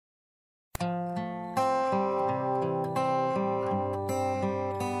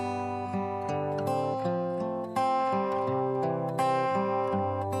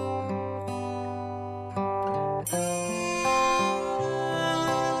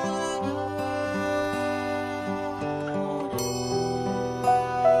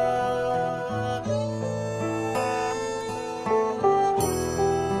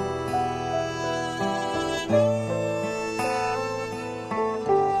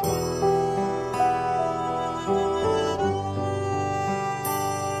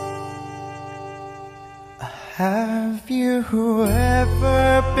Have you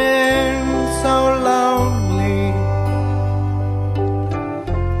ever been so lonely?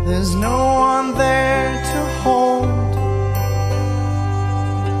 There's no one there to hold.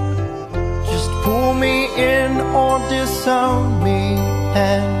 Just pull me in or disown me,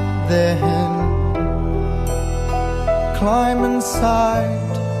 and then climb inside.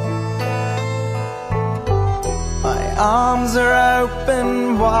 My arms are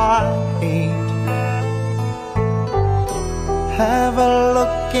open wide. Have a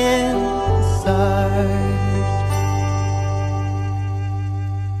look inside.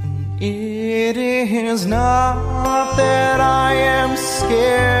 It is not that I am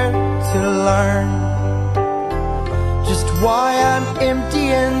scared to learn just why I'm empty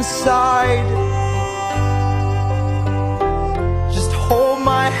inside. Just hold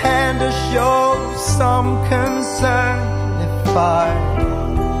my hand to show some concern. If I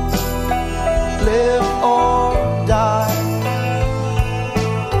live or die,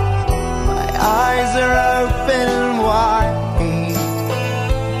 eyes are open wide.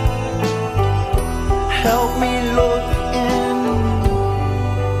 Help me look inside.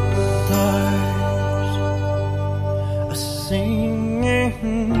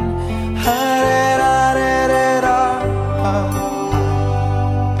 Singing ha-da-da-da-da-da,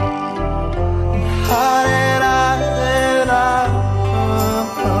 ha-da-da-da-da,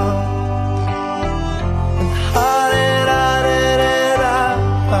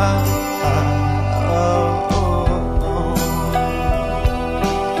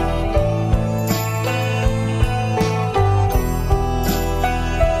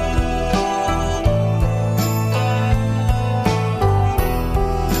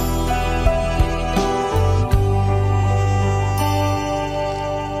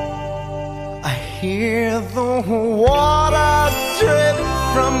 hear the water drip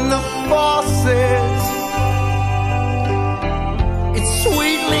from the faucet. It's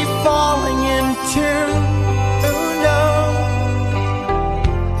sweetly falling into, oh no.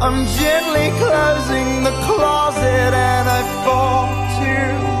 I'm gently closing the closet and I fall to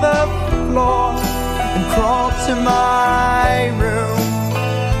the floor and crawl to my room.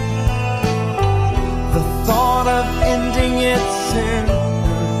 The thought of ending it soon.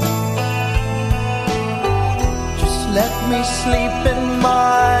 Let me sleep in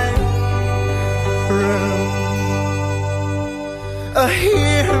my room.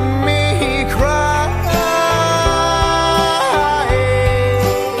 Hear me cry.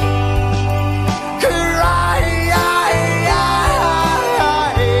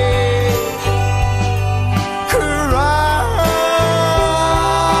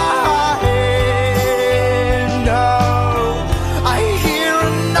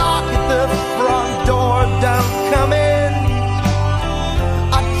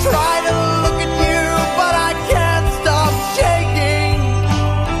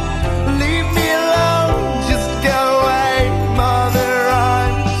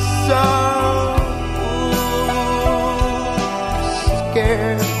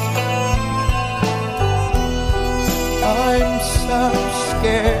 I'm so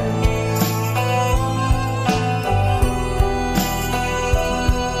scared.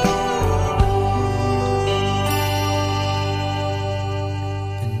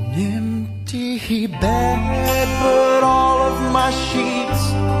 An empty bed, but all of my sheets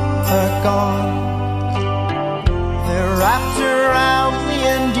are gone. They're wrapped around me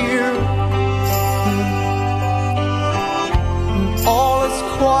and you. And all is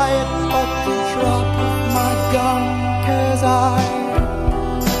quiet but the drop of my gun. 'Cause I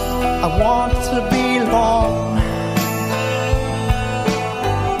want to belong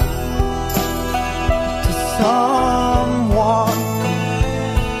to someone,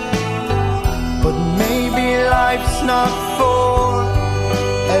 but maybe life's not